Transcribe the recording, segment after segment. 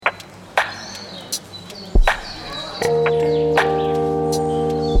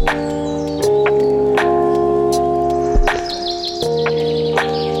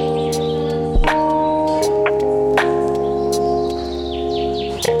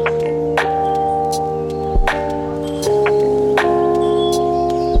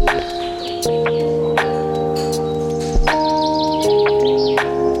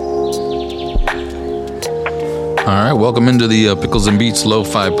Welcome into the Pickles and Beats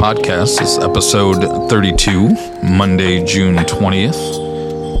Lo-Fi Podcast. This is episode 32, Monday, June 20th.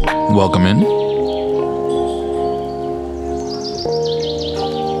 Welcome in.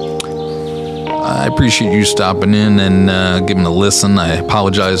 I appreciate you stopping in and giving a listen. I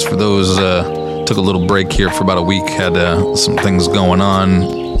apologize for those. Took a little break here for about a week. Had some things going on.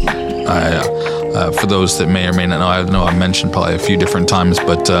 For those that may or may not know, I mentioned probably a few different times,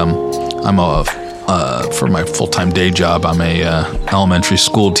 but for my full-time day job, I'm a elementary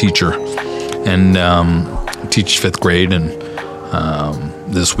school teacher and teach 5th grade. And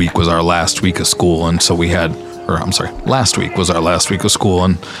this week was our last week of school, and so last week was our last week of school,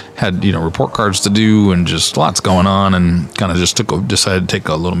 and had report cards to do and just lots going on, and kind of just decided to take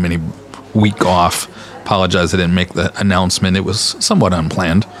a little mini week off. Apologize I didn't make the announcement. It was somewhat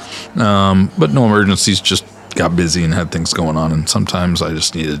unplanned, but no emergencies. Just got busy and had things going on, and sometimes I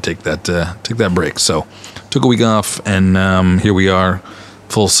just needed to take that break. So took a week off, and here we are,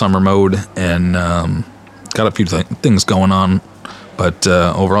 full summer mode, and got a few things going on. But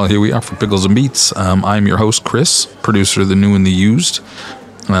overall, here we are for Pickles and Beats. I'm your host, Chris, producer of The New and the Used,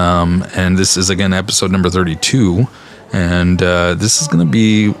 and this is again episode number 32. And this is going to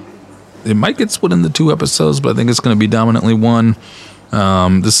be, it might get split into 2 episodes, but I think it's going to be dominantly one.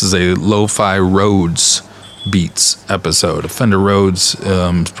 This is a Lo-Fi Rhodes Beats episode. A Fender Rhodes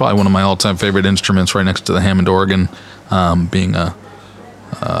is probably one of my all-time favorite instruments, right next to the Hammond organ. Being a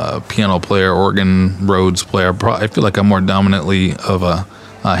piano player, organ, Rhodes player, I feel like I'm more dominantly of a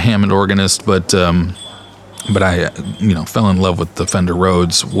Hammond organist, but I fell in love with the Fender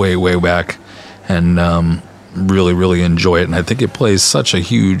Rhodes way back, and really enjoy it. And I think it plays such a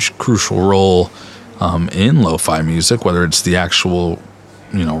huge, crucial role in lo-fi music, whether it's the actual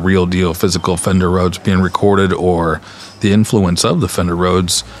real deal physical Fender Rhodes being recorded, or the influence of the Fender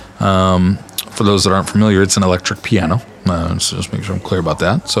Rhodes. For those that aren't familiar, it's an electric piano. So just make sure I'm clear about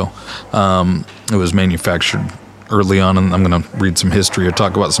that. So it was manufactured early on, and I'm going to read some history or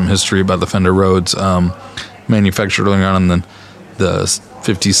talk about some history about the Fender Rhodes. Manufactured early on in the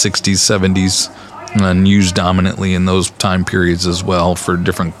 50s, 60s, 70s, and used dominantly in those time periods as well for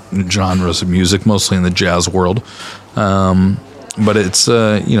different genres of music, mostly in the jazz world. But it's,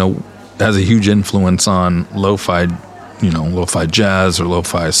 has a huge influence on lo-fi, lo-fi jazz or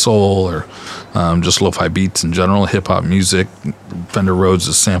lo-fi soul, or just lo-fi beats in general, hip-hop music. Fender Rhodes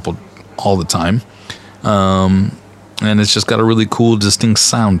is sampled all the time. And it's just got a really cool, distinct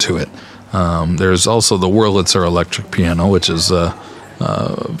sound to it. There's also the Wurlitzer electric piano, which is a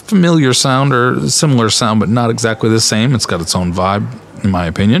familiar sound or similar sound, but not exactly the same. It's got its own vibe, in my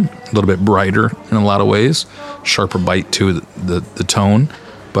opinion. A little bit brighter in a lot of ways, sharper bite to the tone.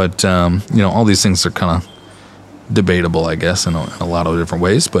 But all these things are kind of debatable, I guess, in a lot of different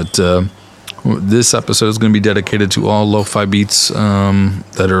ways. But this episode is going to be dedicated to all lo-fi beats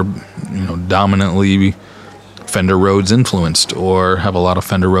that are dominantly Fender Rhodes influenced or have a lot of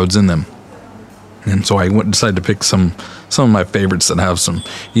Fender Rhodes in them. And so I decided to pick some of my favorites that have some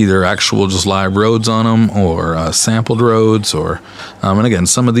either actual just live Rhodes on them, or sampled Rhodes, or and again,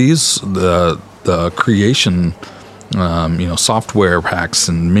 some of these the creation software packs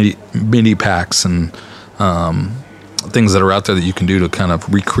and MIDI packs and things that are out there that you can do to kind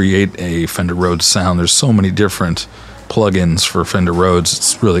of recreate a Fender Rhodes sound. There's so many different plugins for Fender Rhodes.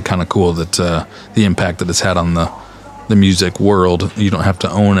 It's really kind of cool that the impact that it's had on the music world. You don't have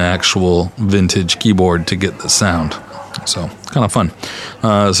to own an actual vintage keyboard to get the sound. So kind of fun.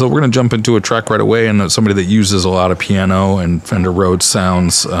 So we're going to jump into a track right away, and somebody that uses a lot of piano and Fender Rhodes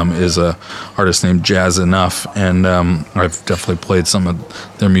sounds is a artist named Jazz Enough, and I've definitely played some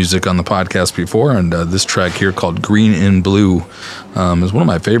of their music on the podcast before, and this track here called Green in Blue is one of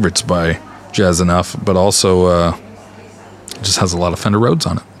my favorites by Jazz Enough, but also just has a lot of Fender Rhodes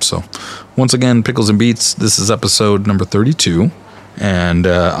on it. So once again, Pickles and Beats, this is episode number 32. And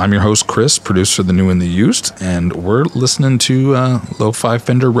I'm your host, Chris, producer of The New and the Used, and we're listening to lo-fi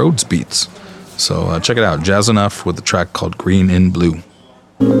Fender Rhodes beats. So check it out, Jazz Enough with a track called Green in Blue.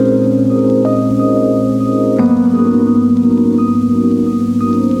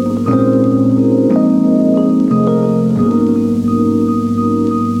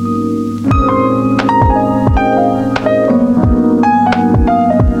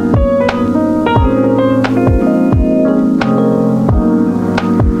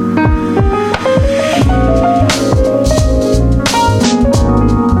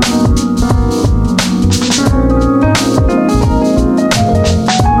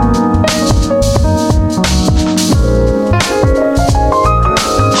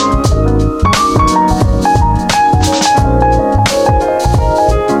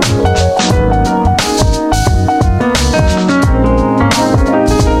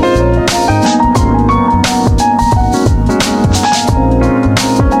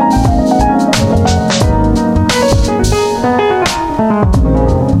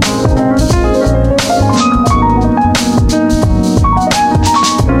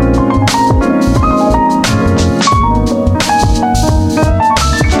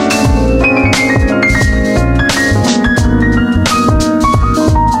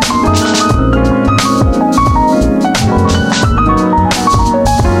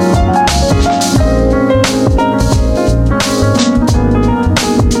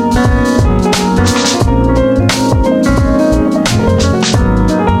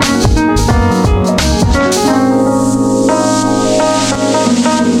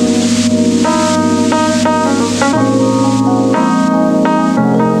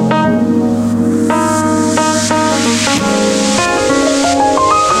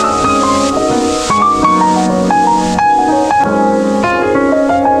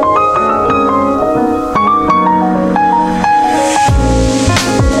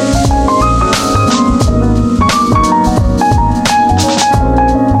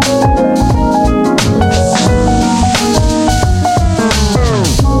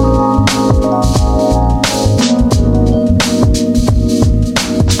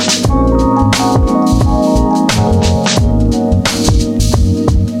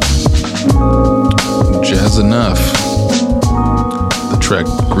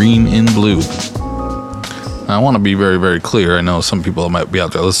 Green in Blue. I want to be very, very clear. I know some people might be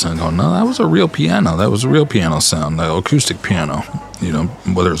out there listening going, no, that was a real piano. That was a real piano sound, the acoustic piano,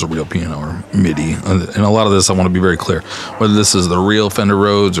 whether it's a real piano or MIDI. And a lot of this, I want to be very clear. Whether this is the real Fender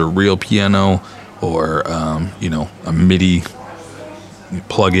Rhodes or real piano or, a MIDI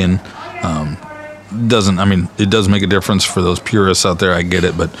plug-in, it does make a difference for those purists out there. I get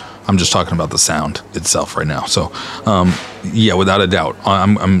it, but I'm just talking about the sound itself right now. So, without a doubt,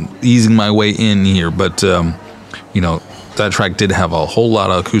 I'm easing my way in here, but, that track did have a whole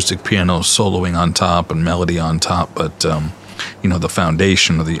lot of acoustic piano soloing on top and melody on top, but, the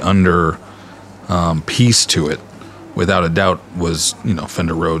foundation or the under piece to it, without a doubt, was,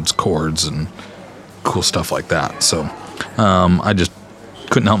 Fender Rhodes chords and cool stuff like that. So, I just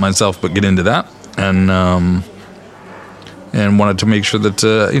couldn't help myself but get into that. And wanted to make sure that,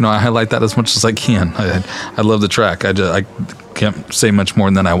 I highlight that as much as I can. I love the track. I can't say much more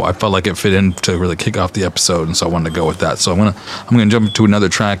than that. I felt like it fit in to really kick off the episode, and so I wanted to go with that. So I'm gonna jump into another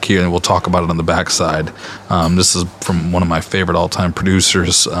track here, and we'll talk about it on the backside. This is from one of my favorite all-time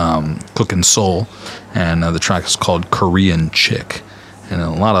producers, Cookin' Soul, and the track is called Korean Chick. And a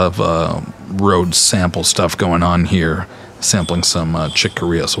lot of Rhodes sample stuff going on here, sampling some Chick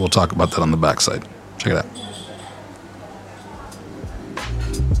Corea. So we'll talk about that on the backside. Check it out.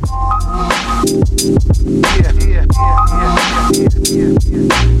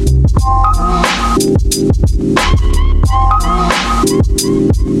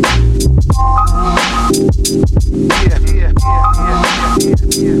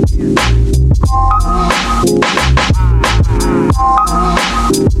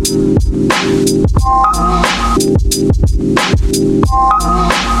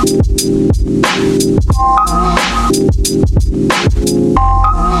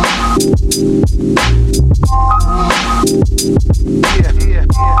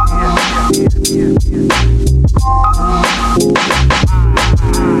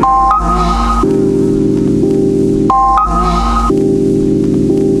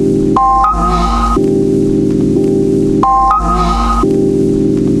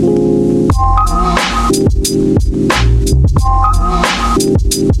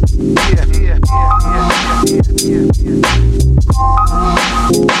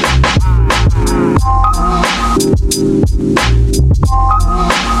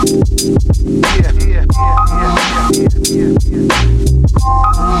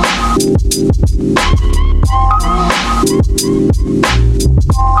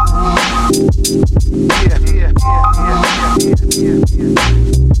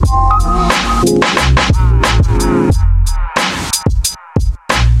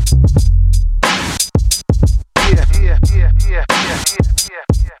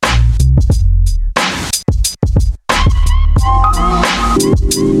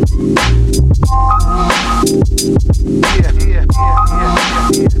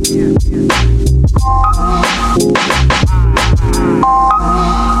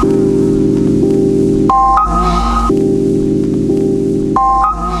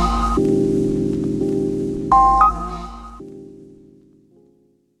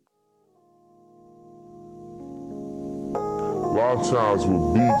 Times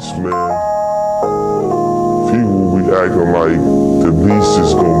with beats, man, people be acting like the beats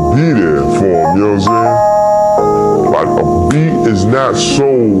is gonna be there for them, you know what I'm saying? Like a beat is not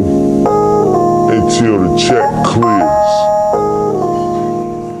sold until the check clears.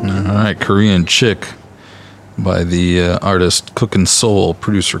 All right, Korean Chick by the artist Cookin' Soul,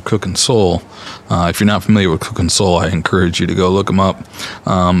 producer Cookin' Soul. If you're not familiar with Cookin' Soul, I encourage you to go look him up.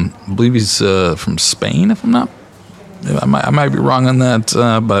 I believe he's from Spain, if I'm not. I might be wrong on that,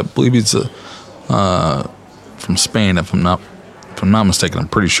 but I believe he's from Spain, if I'm not mistaken. I'm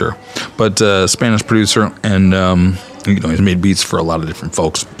pretty sure. But Spanish producer, and he's made beats for a lot of different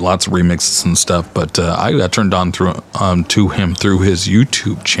folks, lots of remixes and stuff. But I got turned on to him through his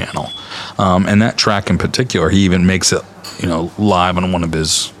YouTube channel, and that track in particular, he even makes it, live on one of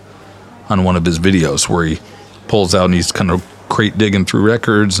his videos where he pulls out and he's kind of crate digging through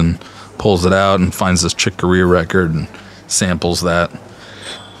records and pulls it out and finds this Chick Corea record and samples that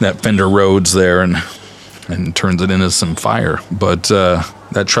Fender Rhodes there and turns it into some fire. But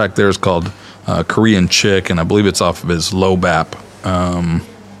that track there is called Korean Chick, and I believe it's off of his Low Bap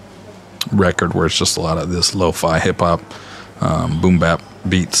record, where it's just a lot of this lo-fi hip-hop boom bap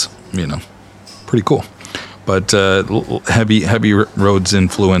beats, pretty cool. But heavy Rhodes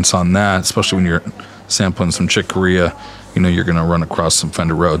influence on that, especially when you're sampling some Chick Corea. You're going to run across some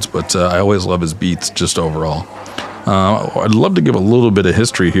Fender Rhodes, but I always love his beats just overall. I'd love to give a little bit of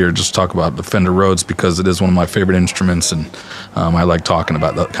history here, just talk about the Fender Rhodes, because it is one of my favorite instruments, and I like talking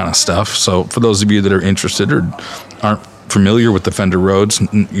about that kind of stuff. So for those of you that are interested or aren't familiar with the Fender Rhodes,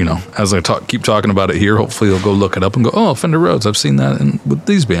 as I keep talking about it here, hopefully you'll go look it up and go, oh, Fender Rhodes, I've seen that with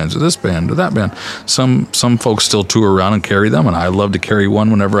these bands or this band or that band. Some folks still tour around and carry them, and I love to carry one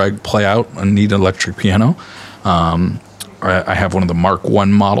whenever I play out and need an electric piano. I have one of the Mark I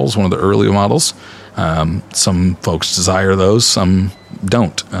models, one of the earlier models. Some folks desire those, some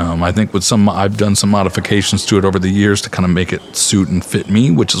don't. I think with I've done some modifications to it over the years to kind of make it suit and fit me,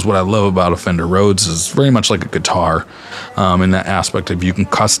 which is what I love about a Fender Rhodes. Is very much like a guitar in that aspect of you can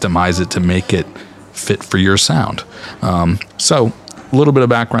customize it to make it fit for your sound. So a little bit of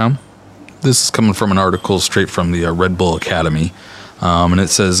background. This is coming from an article straight from the Red Bull Academy. And it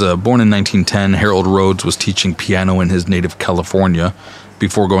says, born in 1910, Harold Rhodes was teaching piano in his native California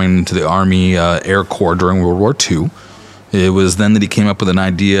before going into the Army Air Corps during World War II. It was then that he came up with an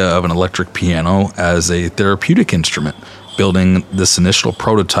idea of an electric piano as a therapeutic instrument, building this initial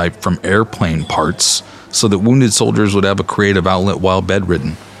prototype from airplane parts so that wounded soldiers would have a creative outlet while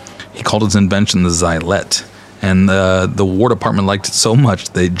bedridden. He called his invention the Xylet, and the War Department liked it so much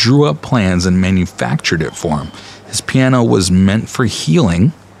they drew up plans and manufactured it for him. His piano was meant for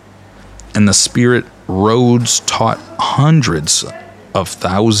healing, and the spirit Rhodes taught hundreds of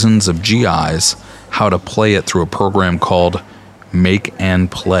thousands of GIs how to play it through a program called Make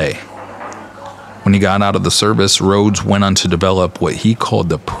and Play. When he got out of the service, Rhodes went on to develop what he called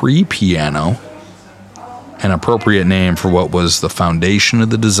the pre-piano, an appropriate name for what was the foundation of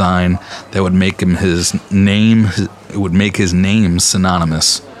the design that would make his name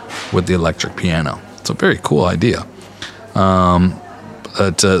synonymous with the electric piano. It's a very cool idea. I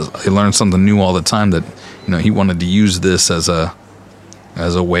learned something new all the time, that he wanted to use this as a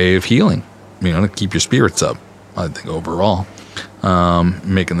way of healing, to keep your spirits up. I think overall,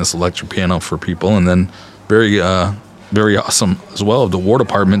 making this electric piano for people, and then very awesome as well of the War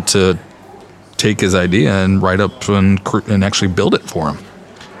Department to take his idea and write up and actually build it for him.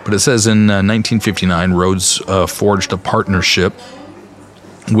 But it says in 1959, Rhodes forged a partnership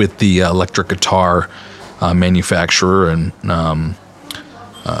with the electric guitar manufacturer and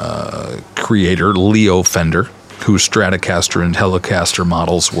creator Leo Fender, whose Stratocaster and Telecaster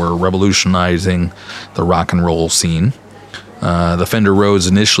models were revolutionizing the rock and roll scene. The Fender Rhodes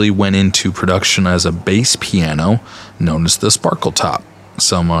initially went into production as a bass piano known as the Sparkle Top.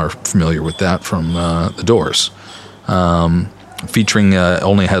 Some are familiar with that from the Doors. Featuring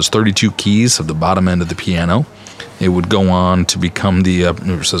only has 32 keys of the bottom end of the piano. It would go on to become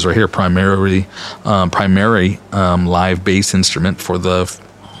it says right here, primary live bass instrument for the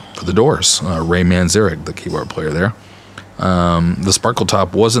Doors. Ray Manzarek, the keyboard player there. The Sparkle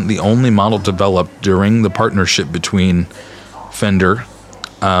Top wasn't the only model developed during the partnership between Fender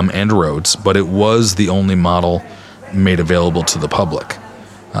and Rhodes, but it was the only model made available to the public.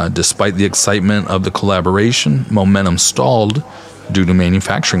 Despite the excitement of the collaboration, momentum stalled due to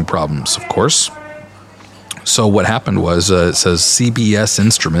manufacturing problems, of course. So what happened was, it says CBS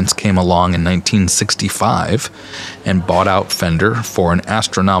Instruments came along in 1965 and bought out Fender for an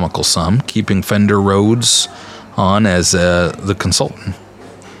astronomical sum, keeping Fender Rhodes on as the consultant.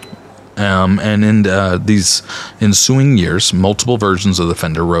 And in these ensuing years, multiple versions of the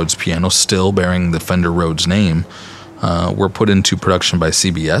Fender Rhodes piano, still bearing the Fender Rhodes name, were put into production by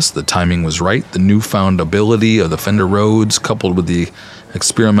CBS. The timing was right. The newfound ability of the Fender Rhodes, coupled with the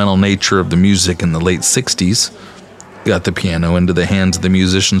experimental nature of the music in the late 60s, got the piano into the hands of the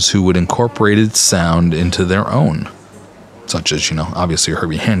musicians who would incorporate its sound into their own, such as, obviously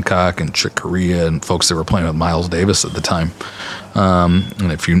Herbie Hancock and Chick Corea and folks that were playing with Miles Davis at the time.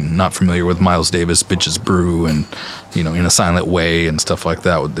 And if you're not familiar with Miles Davis, Bitches Brew and, In a Silent Way and stuff like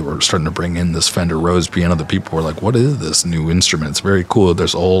that, they were starting to bring in this Fender Rhodes piano that people were like, what is this new instrument? It's very cool.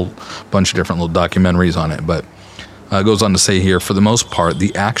 There's a whole bunch of different little documentaries on it, but it goes on to say here, for the most part,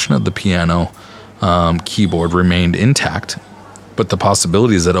 the action of the piano keyboard remained intact, but the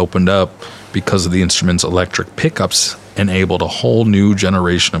possibilities that opened up because of the instrument's electric pickups enabled a whole new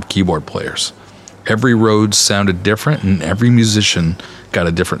generation of keyboard players. Every Rhodes sounded different, and every musician got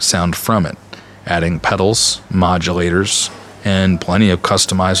a different sound from it, adding pedals, modulators, and plenty of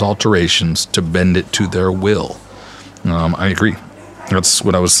customized alterations to bend it to their will. I agree. That's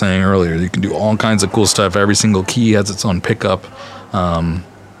what I was saying earlier. You can do all kinds of cool stuff. Every single key has its own pickup,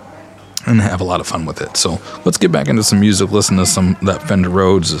 and have a lot of fun with it. So let's get back into some music. Listen to some that Fender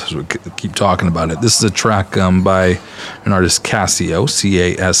Rhodes as we keep talking about it. This is a track by an artist, Casio,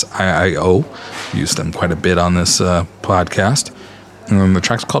 Casiio. Used them quite a bit on this podcast. And the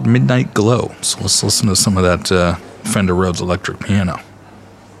track's called Midnight Glow. So let's listen to some of that Fender Rhodes electric piano.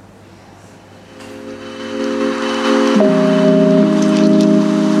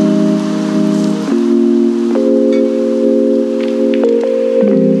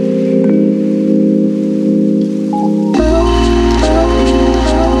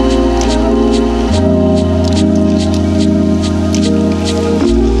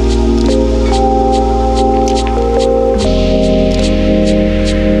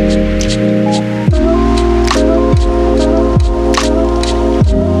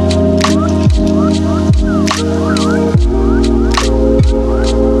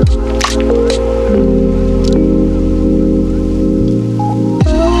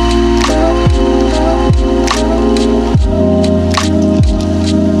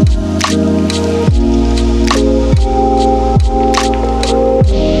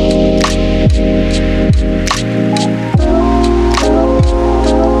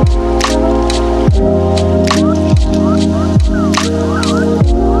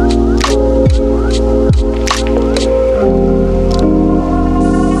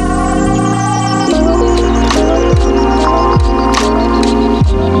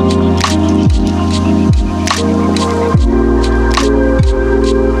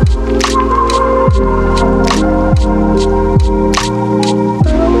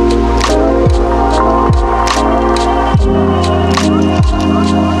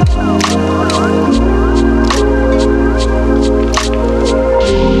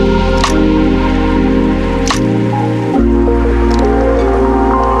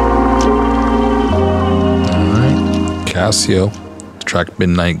 Casio, the track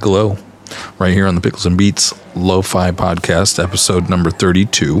Midnight Glow, right here on the Pickles and Beats Lo-Fi podcast, episode number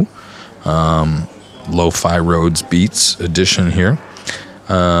 32, Lo-Fi Rhodes Beats edition here.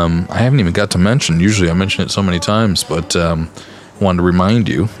 I haven't even got to mention, usually I mention it so many times, but wanted to remind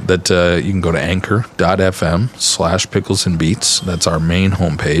you that you can go to anchor.fm/pickles and beats. That's our main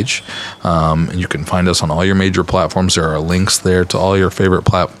homepage. And you can find us on all your major platforms. There are links there to all your favorite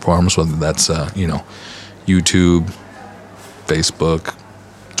platforms, whether that's, YouTube, Facebook,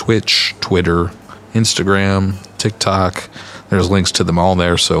 Twitch, Twitter, Instagram, TikTok. There's links to them all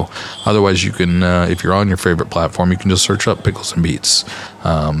there. So otherwise you can, if you're on your favorite platform, you can just search up Pickles and Beats.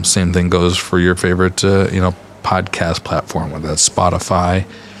 Same thing goes for your favorite, podcast platform, whether that's Spotify,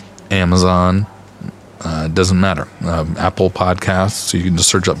 Amazon, doesn't matter. Apple Podcasts. So you can just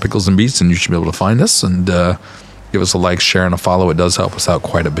search up Pickles and Beats and you should be able to find us and give us a like, share, and a follow. It does help us out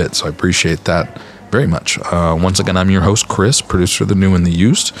quite a bit. So I appreciate that very much. Once again, I'm your host, Chris, producer of the new and the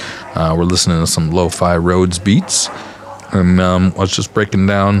used. We're listening to some Lo-Fi Rhodes beats. And I was just breaking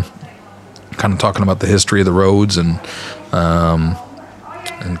down, kind of talking about the history of the Rhodes and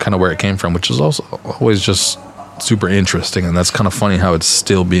kind of where it came from, which is also always just super interesting. And that's kind of funny how it's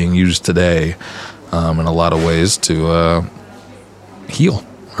still being used today in a lot of ways to heal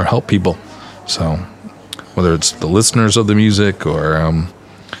or help people. So whether it's the listeners of the music or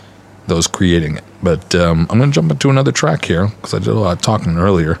those creating it. But I'm going to jump into another track here because I did a lot of talking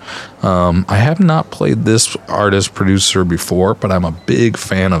earlier. I have not played this artist producer before, but I'm a big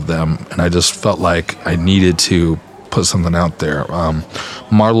fan of them, and I just felt like I needed to put something out there.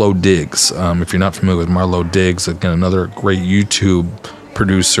 Marlo Diggs. If you're not familiar with Marlo Diggs, again, another great YouTube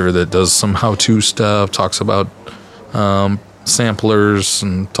producer that does some how-to stuff, talks about samplers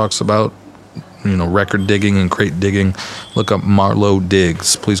and talks about record digging and crate digging. Look up Marlo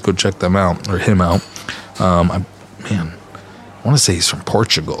Diggs. Please go check them out, or him out. I want to say he's from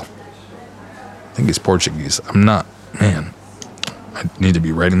Portugal. I think he's Portuguese. I'm not, man. I need to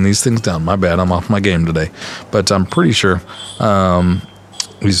be writing these things down. My bad. I'm off my game today. But I'm pretty sure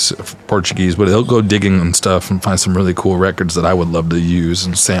he's Portuguese, but he'll go digging and stuff and find some really cool records that I would love to use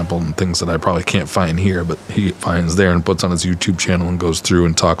and sample and things that I probably can't find here, but he finds there and puts on his YouTube channel and goes through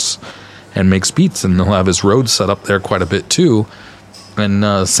and talks and makes beats, and he'll have his Rhodes set up there quite a bit too,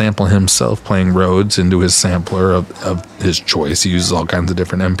 and sample himself playing Rhodes into his sampler of his choice. He uses all kinds of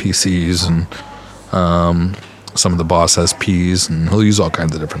different MPCs and some of the Boss SPs, and he'll use all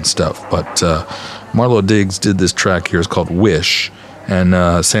kinds of different stuff. But Marlo Diggs did this track here. It's called Wish, and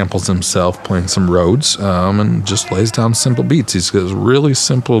samples himself playing some Rhodes and just lays down simple beats. He's got really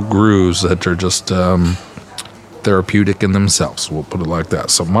simple grooves that are just therapeutic in themselves. We'll put it like that.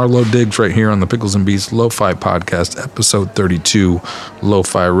 So Marlo Diggs right here on the Pickles and Beats Lo-Fi podcast, episode 32,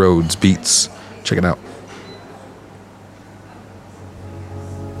 Lo-Fi Rhodes Beats. Check it out.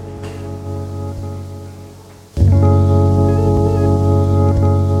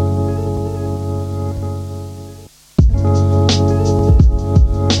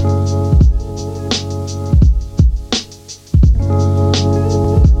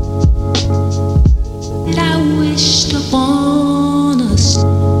 I wish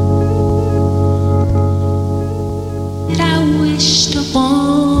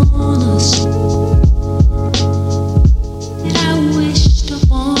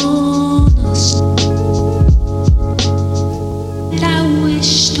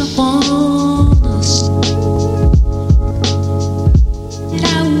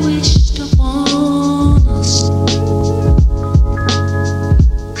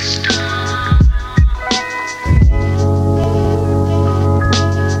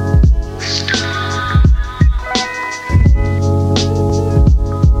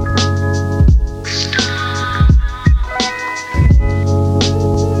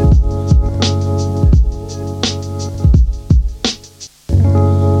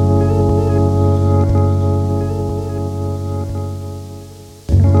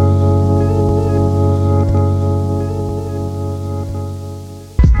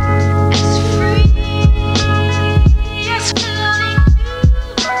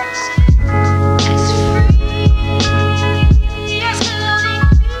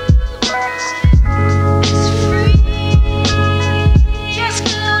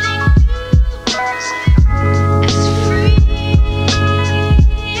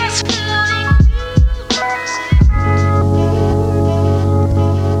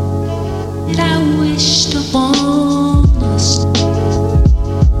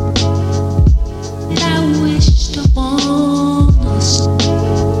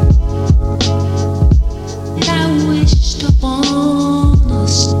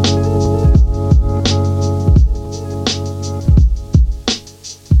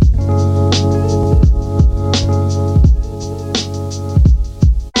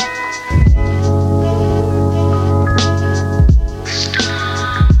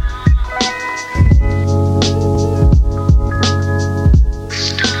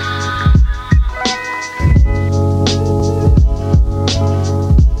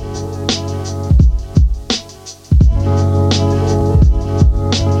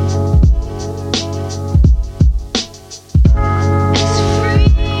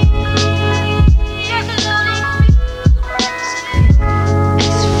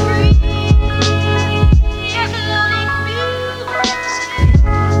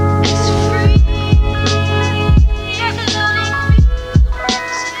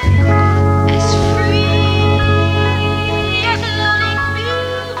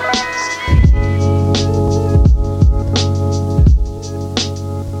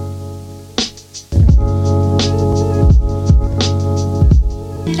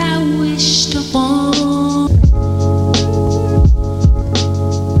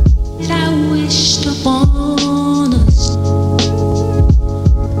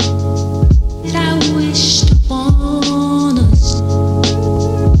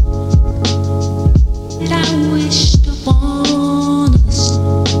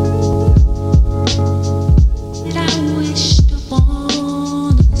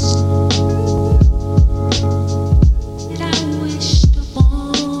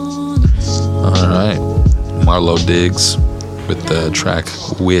Marlo Diggs with the track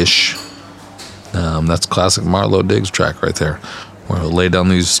Wish. That's classic Marlo Diggs track right there, where he'll lay down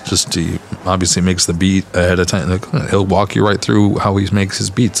these, just he obviously makes the beat ahead of time. He'll walk you right through how he makes his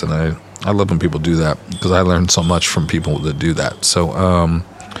beats, and I love when people do that, because I learned so much from people that do that. So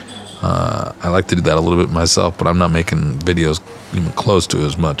I like to do that a little bit myself, but I'm not making videos even close to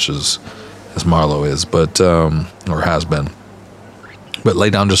as much as Marlo is, but or has been. But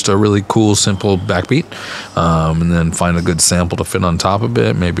lay down just a really cool, simple backbeat, and then find a good sample to fit on top of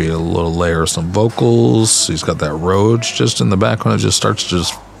it. Maybe a little layer of some vocals. He's got that Rhodes just in the background. It just starts to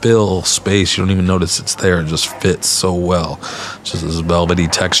just fill space. You don't even notice it's there. It just fits so well. Just this velvety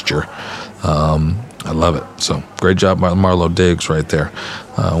texture. I love it. So great job by Marlo Diggs right there.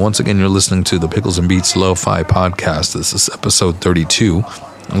 Once again, you're listening to the Pickles and Beats Lo-Fi podcast. This is episode 32.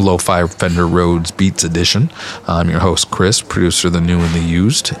 Lo-Fi Fender Rhodes Beats Edition. I'm your host, Chris, producer of the new and the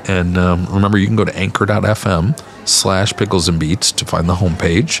used. And remember, you can go to anchor.fm/Pickles and Beats to find the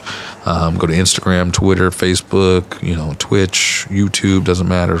homepage. Go to Instagram, Twitter, Facebook, Twitch, YouTube, doesn't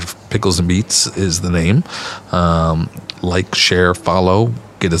matter. Pickles and Beats is the name. Like, share, follow,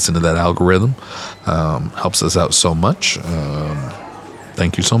 get us into that algorithm. Helps us out so much.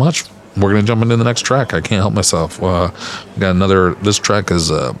 Thank you so much. We're going to jump into the next track. I can't help myself. This track is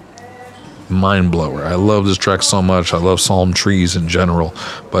a mind blower. I love this track so much. I love Psalm Trees in general.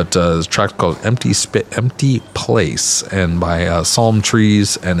 But this track's called Empty Place, and by Psalm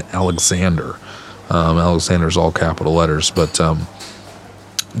Trees and Alexander. Alexander's all capital letters, but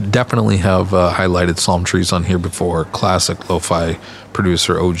definitely have highlighted Psalm Trees on here before. Classic lo-fi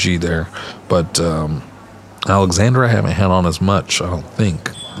producer, OG there. But Alexander I haven't had on as much, I don't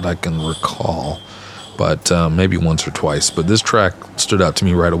think, that I can recall. but maybe once or twice. But this track stood out to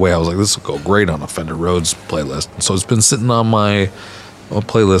me right away. I was like, this will go great on a Fender Rhodes playlist. So it's been sitting on my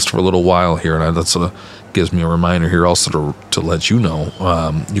playlist for a little while here, and that sort of gives me a reminder here also to let you know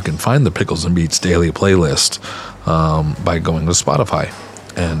you can find the Pickles and Beats daily playlist by going to Spotify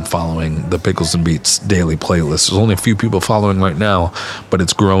and following the Pickles and Beats daily playlist. There's only a few people following right now, but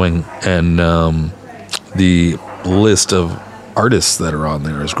it's growing, and the list of artists that are on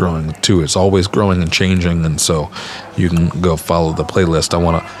there is growing too. It's always growing and changing, and so you can go follow the playlist. I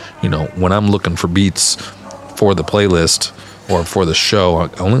want to, when I'm looking for beats for the playlist or for the show, I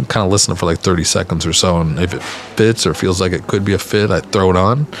only kind of listen for like 30 seconds or so, and if it fits or feels like it could be a fit, I throw it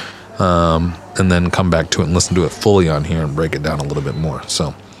on, and then come back to it and listen to it fully on here and break it down a little bit more.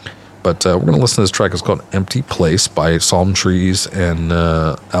 So, but we're going to listen to this track. It's called Empty Place by Psalm Trees and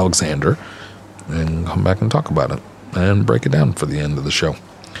Alexander, and come back and talk about it and break it down for the end of the show.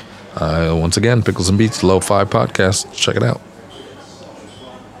 Once again, Pickles and Beats Lo-Fi Podcast. Check it out.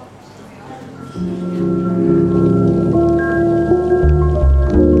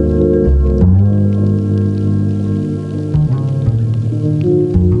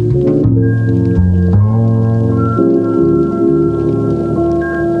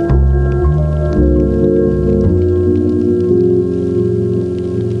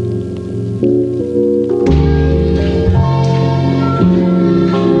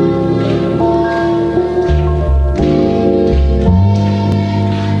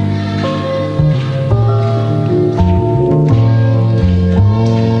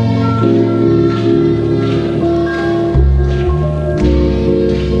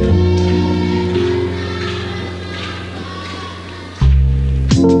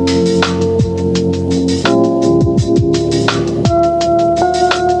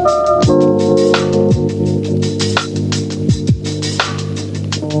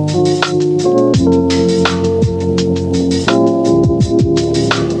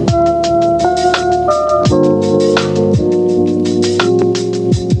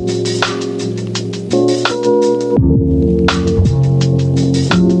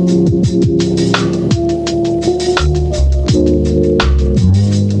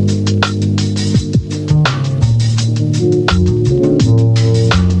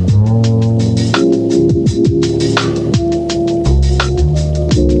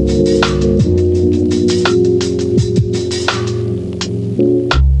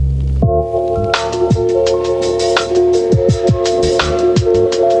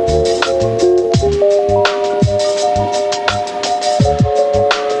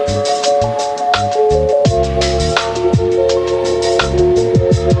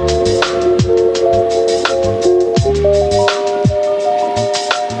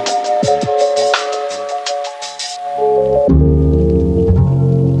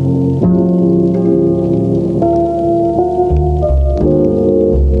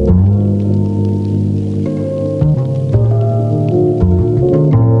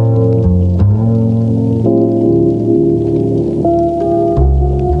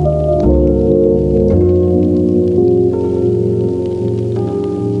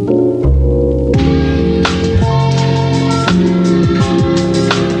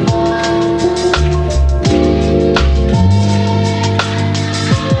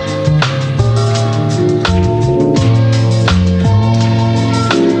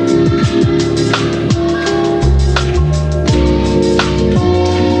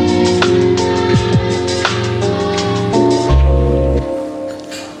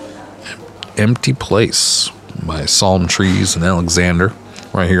 Empty Place by Psalm Trees and Alexander,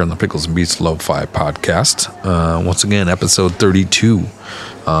 right here on the Pickles and Beats Lo-Fi Podcast. Once again, episode 32,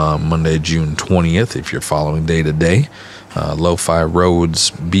 Monday, June 20th, if you're following day to day. Lo-Fi Rhodes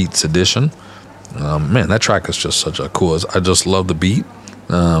Beats edition. Man, that track is just such a cool, I just love the beat.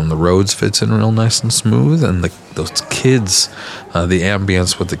 The Rhodes fits in real nice and smooth, and those kids, the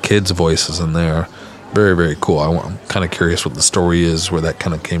ambience with the kids' voices in there, very, very cool. I'm kind of curious what the story is, where that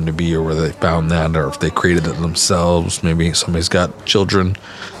kind of came to be, or where they found that, or if they created it themselves. Maybe somebody's got children.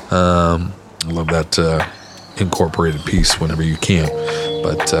 I love that incorporated piece whenever you can.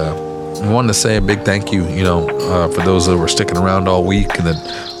 But I wanted to say a big thank you, for those that were sticking around all week and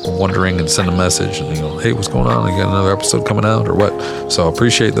that were wondering and send a message and, hey, what's going on? You got another episode coming out or what? So I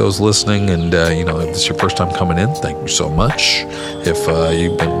appreciate those listening. And, if it's your first time coming in, thank you so much. If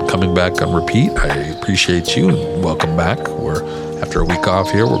you've been coming back on repeat, I appreciate you and welcome back. After a week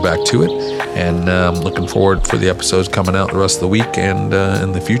off here, we're back to it. And I'm looking forward for the episodes coming out the rest of the week and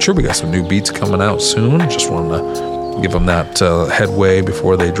in the future. We got some new beats coming out soon. Just wanted to give them that headway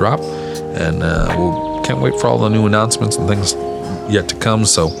before they drop. And we can't wait for all the new announcements and things yet to come.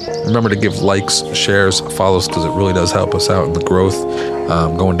 So remember to give likes, shares, follows, because it really does help us out in the growth.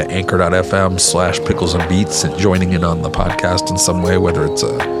 Going to anchor.fm/pickles and beats and joining in on the podcast in some way, whether it's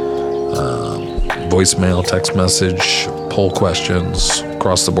a voicemail, text message, poll questions,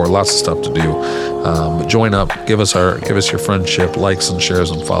 across the board, lots of stuff to do. But join up, give us your friendship, likes and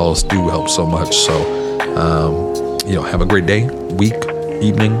shares and follows do help so much. So have a great day, week,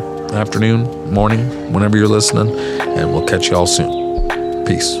 evening, afternoon, morning, whenever you're listening, and we'll catch you all soon.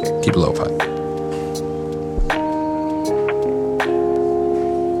 Peace. Keep it lo-fi.